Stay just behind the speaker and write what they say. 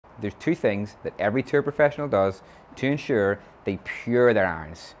there's two things that every tour professional does to ensure they pure their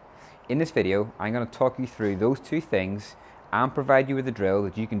irons. In this video, I'm going to talk you through those two things and provide you with a drill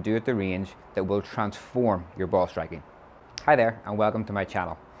that you can do at the range that will transform your ball striking. Hi there, and welcome to my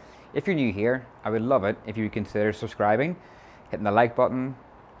channel. If you're new here, I would love it if you would consider subscribing, hitting the like button,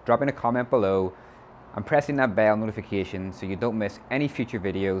 dropping a comment below, and pressing that bell notification so you don't miss any future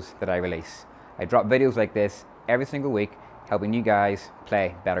videos that I release. I drop videos like this every single week, helping you guys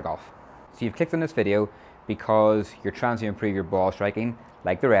play better golf. So you've clicked on this video because you're trying to improve your ball striking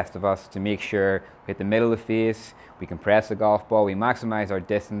like the rest of us, to make sure we hit the middle of the face, we compress the golf ball, we maximize our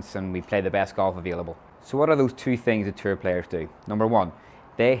distance, and we play the best golf available. So what are those two things that tour players do? Number one,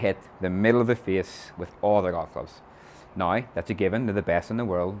 they hit the middle of the face with all their golf clubs. Now, that's a given, they're the best in the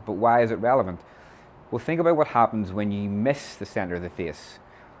world, but why is it relevant? Well, think about what happens when you miss the center of the face.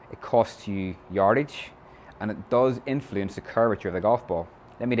 It costs you yardage, and it does influence the curvature of the golf ball.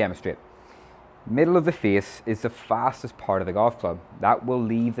 Let me demonstrate. Middle of the face is the fastest part of the golf club. That will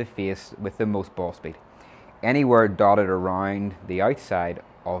leave the face with the most ball speed. Anywhere dotted around the outside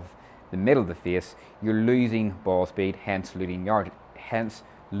of the middle of the face, you're losing ball speed, hence losing yardage.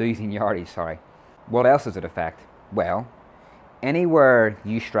 What else does it affect? Well, anywhere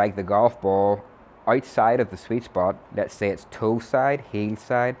you strike the golf ball outside of the sweet spot, let's say it's toe side, heel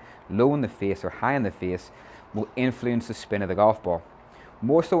side, low in the face or high in the face, will influence the spin of the golf ball.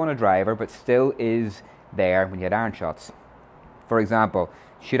 More so on a driver, but still is there when you hit iron shots. For example,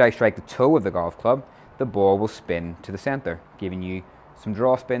 should I strike the toe of the golf club, the ball will spin to the center, giving you some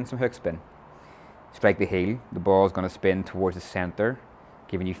draw spin, some hook spin. Strike the heel, the ball is going to spin towards the center,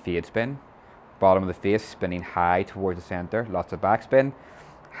 giving you fade spin. Bottom of the face, spinning high towards the center, lots of backspin.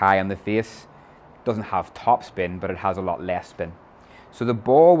 High on the face, doesn't have top spin, but it has a lot less spin. So the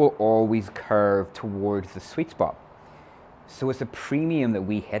ball will always curve towards the sweet spot. So it's a premium that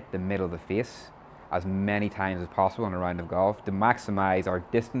we hit the middle of the face as many times as possible in a round of golf to maximize our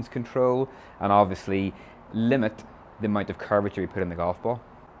distance control and obviously limit the amount of curvature we put in the golf ball.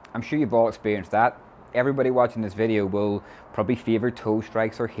 I'm sure you've all experienced that. Everybody watching this video will probably favor toe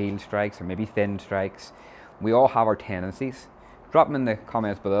strikes or heel strikes or maybe thin strikes. We all have our tendencies. Drop them in the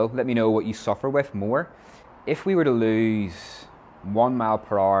comments below. Let me know what you suffer with more. If we were to lose 1 mile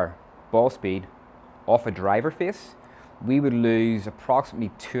per hour ball speed off a driver face, we would lose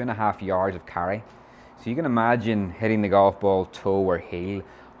approximately 2.5 yards of carry. So you can imagine hitting the golf ball toe or heel,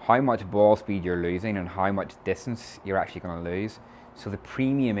 how much ball speed you're losing and how much distance you're actually going to lose. So the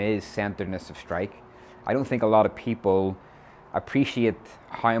premium is centeredness of strike. I don't think a lot of people appreciate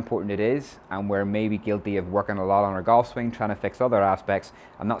how important it is, and we're maybe guilty of working a lot on our golf swing, trying to fix other aspects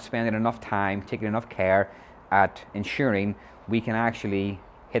and not spending enough time, taking enough care at ensuring we can actually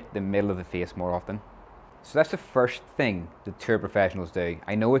hit the middle of the face more often. So that's the first thing that tour professionals do.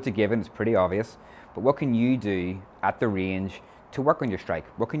 I know it's a given, it's pretty obvious, but what can you do at the range to work on your strike?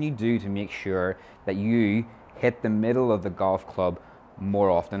 What can you do to make sure that you hit the middle of the golf club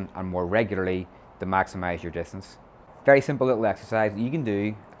more often and more regularly to maximize your distance? Very simple little exercise that you can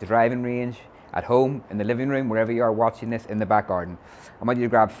do at the driving range, at home, in the living room, wherever you are watching this, in the back garden. I want you to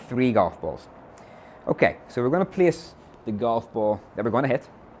grab 3 golf balls. Okay, so we're going to place the golf ball that we're going to hit.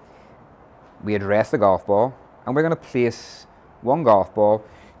 We address the golf ball, and we're going to place 1 golf ball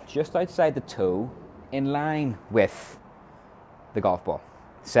just outside the toe in line with the golf ball.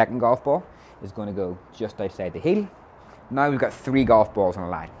 Second golf ball is going to go just outside the heel. Now we've got 3 golf balls on a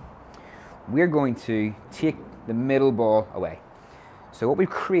line. We're going to take the middle ball away. So what we've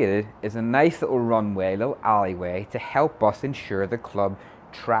created is a nice little runway, little alleyway to help us ensure the club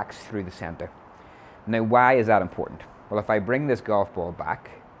tracks through the center. Now, why is that important? Well, if I bring this golf ball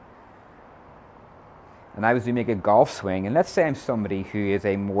back and I was to make a golf swing, and let's say I'm somebody who is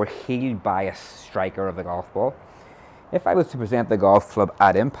a more heel biased striker of the golf ball, if I was to present the golf club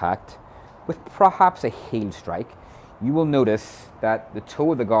at impact with perhaps a heel strike, you will notice that the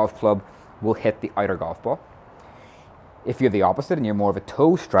toe of the golf club will hit the outer golf ball. If you're the opposite and you're more of a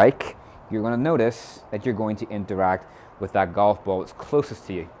toe strike, you're going to notice that you're going to interact with that golf ball that's closest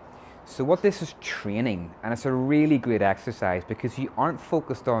to you. So what this is training, and it's a really good exercise because you aren't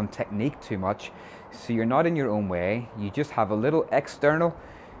focused on technique too much, so you're not in your own way. You just have a little external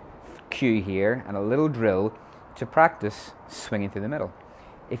cue here and a little drill to practice swinging through the middle.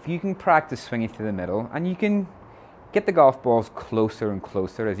 If you can practice swinging through the middle, and you can get the golf balls closer and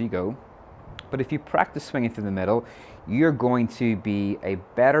closer as you go, but if you practice swinging through the middle, you're going to be a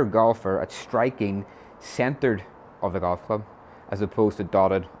better golfer at striking centered of the golf club as opposed to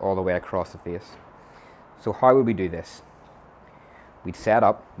dotted all the way across the face. So how would we do this? We'd set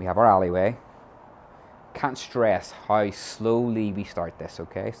up, we have our alleyway, can't stress how slowly we start this,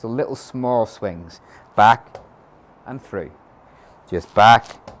 okay? So little small swings, back and through. Just back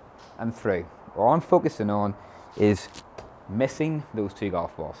and through. All I'm focusing on is missing those 2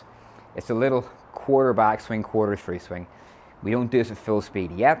 golf balls. It's a little quarter back swing, quarter through swing. We don't do this at full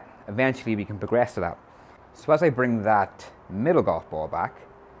speed yet. Eventually we can progress to that. So as I bring that middle golf ball back,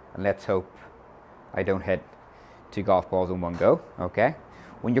 and let's hope I don't hit 2 golf balls in one go, okay?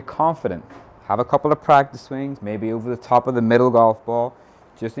 When you're confident, have a couple of practice swings, maybe over the top of the middle golf ball,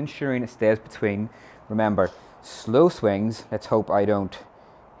 just ensuring it stays between. Remember, slow swings, let's hope I don't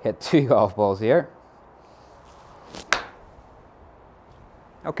hit 2 golf balls here.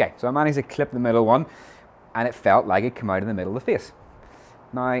 Okay, so I managed to clip the middle one, and it felt like it came out in the middle of the face.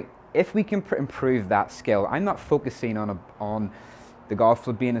 Now, if we can improve that skill, I'm not focusing on the golf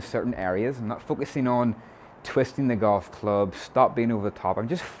club being in certain areas. I'm not focusing on twisting the golf club, stop being over the top. I'm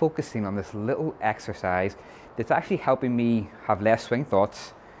just focusing on this little exercise that's actually helping me have less swing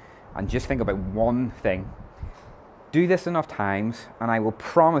thoughts and just think about one thing. Do this enough times, and I will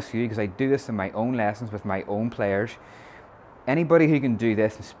promise you, because I do this in my own lessons with my own players, anybody who can do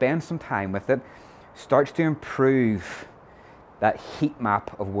this and spend some time with it starts to improve that heat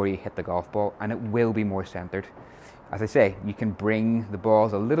map of where you hit the golf ball, and it will be more centered. As I say, you can bring the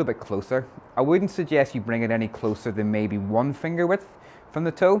balls a little bit closer. I wouldn't suggest you bring it any closer than maybe 1 finger width from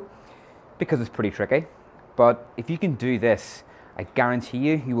the toe, because it's pretty tricky. But if you can do this, I guarantee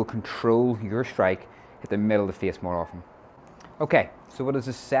you, you will control your strike at the middle of the face more often. Okay, so what is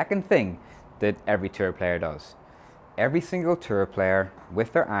the second thing that every tour player does? Every single tour player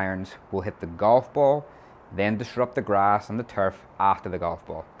with their irons will hit the golf ball, then disrupt the grass and the turf after the golf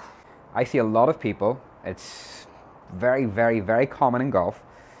ball. I see a lot of people, it's very, very, very common in golf,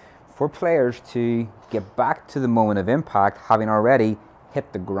 for players to get back to the moment of impact having already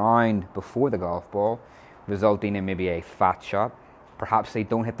hit the ground before the golf ball, resulting in maybe a fat shot. Perhaps they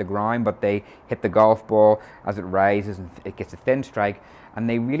don't hit the ground, but they hit the golf ball as it rises and it gets a thin strike, and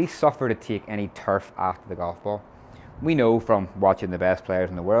they really suffer to take any turf after the golf ball. We know from watching the best players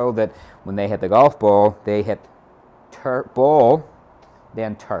in the world that when they hit the golf ball, they hit ball,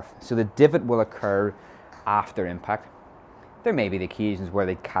 then turf. So the divot will occur after impact. There may be the occasions where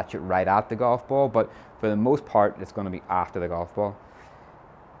they catch it right at the golf ball, but for the most part, it's going to be after the golf ball.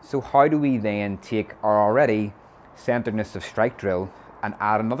 So how do we then take our already centeredness of strike drill and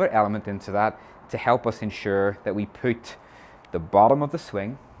add another element into that to help us ensure that we put the bottom of the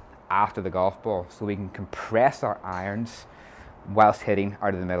swing after the golf ball, so we can compress our irons whilst hitting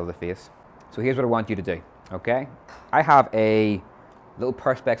out of the middle of the face. So here's what I want you to do, okay? I have a little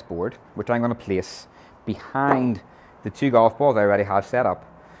Perspex board, which I'm going to place behind the 2 golf balls I already have set up.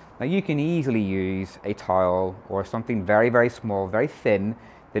 Now you can easily use a towel or something very, very small, very thin,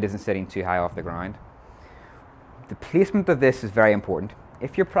 that isn't sitting too high off the ground. The placement of this is very important.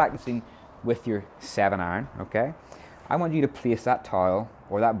 If you're practicing with your 7-iron, okay, I want you to place that towel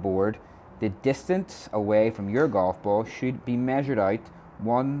or that board, the distance away from your golf ball should be measured out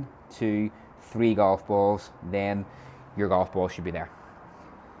 1, 2, 3 golf balls, then your golf ball should be there.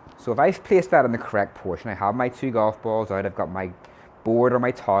 So if I've placed that in the correct portion, I have my 2 golf balls out, I've got my board or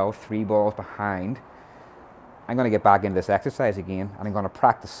my towel 3 balls behind, I'm going to get back into this exercise again and I'm going to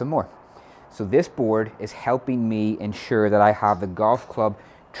practice some more. So this board is helping me ensure that I have the golf club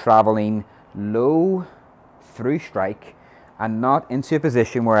traveling low through strike and not into a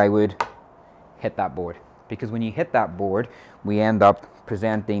position where I would hit that board. Because when you hit that board, we end up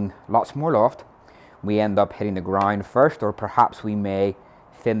presenting lots more loft. We end up hitting the ground first, or perhaps we may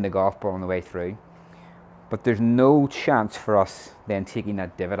thin the golf ball on the way through. But there's no chance for us then taking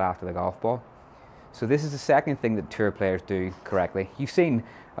that divot after the golf ball. So this is the second thing that tour players do correctly. You've seen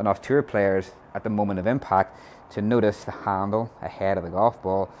enough tour players at the moment of impact to notice the handle ahead of the golf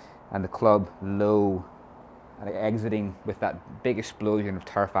ball and the club low and exiting with that big explosion of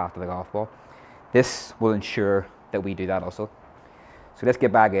turf after the golf ball. This will ensure that we do that also. So let's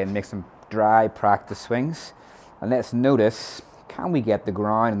get back in, make some dry practice swings, and let's notice, can we get the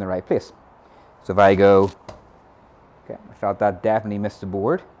ground in the right place? So if I go, okay, I felt that definitely missed the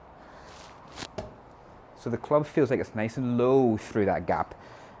board. So the club feels like it's nice and low through that gap,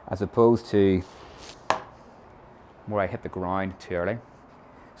 as opposed to where I hit the ground too early.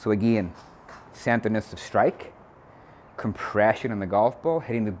 So again, centeredness of strike, compression in the golf ball,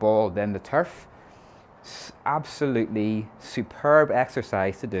 hitting the ball, then the turf. Absolutely superb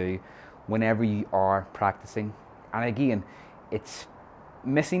exercise to do whenever you are practicing. And again, it's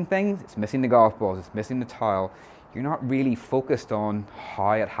missing things, it's missing the golf balls, it's missing the towel. You're not really focused on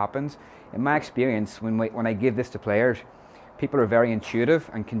how it happens. In my experience, when I give this to players, People are very intuitive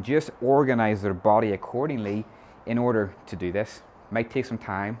and can just organize their body accordingly in order to do this. It might take some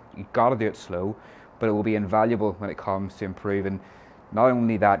time, you've got to do it slow, but it will be invaluable when it comes to improving not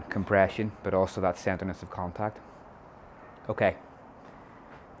only that compression, but also that centeredness of contact. Okay,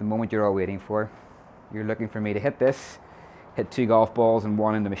 the moment you're all waiting for. You're looking for me to hit this, hit 2 golf balls and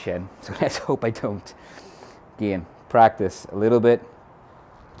 1 in the machine. So let's hope I don't. Again, practice a little bit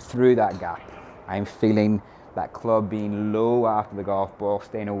through that gap. I'm feeling that club being low after the golf ball,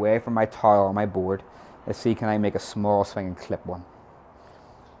 staying away from my towel on my board. Let's see, can I make a small swing and clip one?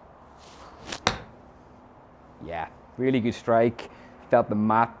 Yeah, really good strike. Felt the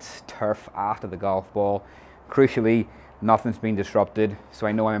mat turf after the golf ball. Crucially, nothing's been disrupted, so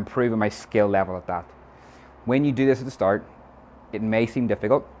I know I'm improving my skill level at that. When you do this at the start, it may seem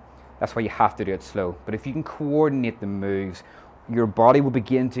difficult. That's why you have to do it slow. But if you can coordinate the moves, your body will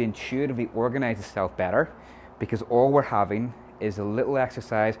begin to intuitively organize itself better, because all we're having is a little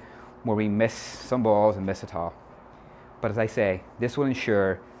exercise where we miss some balls and miss a towel. But as I say, this will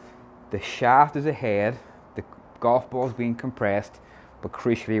ensure the shaft is ahead, the golf ball is being compressed, but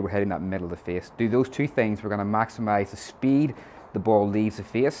crucially we're hitting that middle of the face. Do those 2 things, we're going to maximize the speed the ball leaves the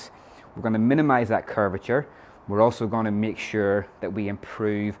face. We're going to minimize that curvature. We're also going to make sure that we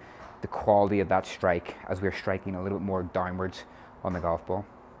improve the quality of that strike as we're striking a little bit more downwards on the golf ball.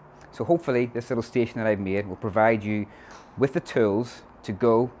 So hopefully this little station that I've made will provide you with the tools to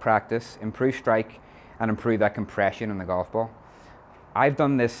go practice, improve strike, and improve that compression on the golf ball. I've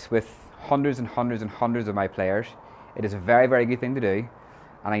done this with hundreds and hundreds and hundreds of my players. It is a very, very good thing to do.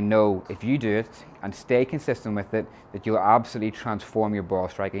 And I know if you do it and stay consistent with it, that you'll absolutely transform your ball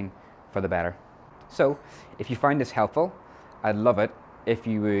striking for the better. So if you find this helpful, I'd love it if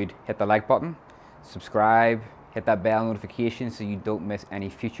you would hit the like button, subscribe, hit that bell notification so you don't miss any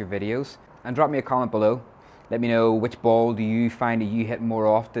future videos, and drop me a comment below. Let me know which ball do you find that you hit more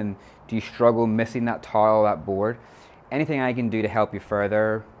often. Do you struggle missing that towel, that board? Anything I can do to help you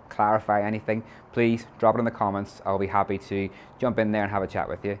further, clarify anything, please drop it in the comments. I'll be happy to jump in there and have a chat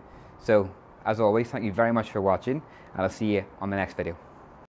with you. So as always, thank you very much for watching, and I'll see you on the next video.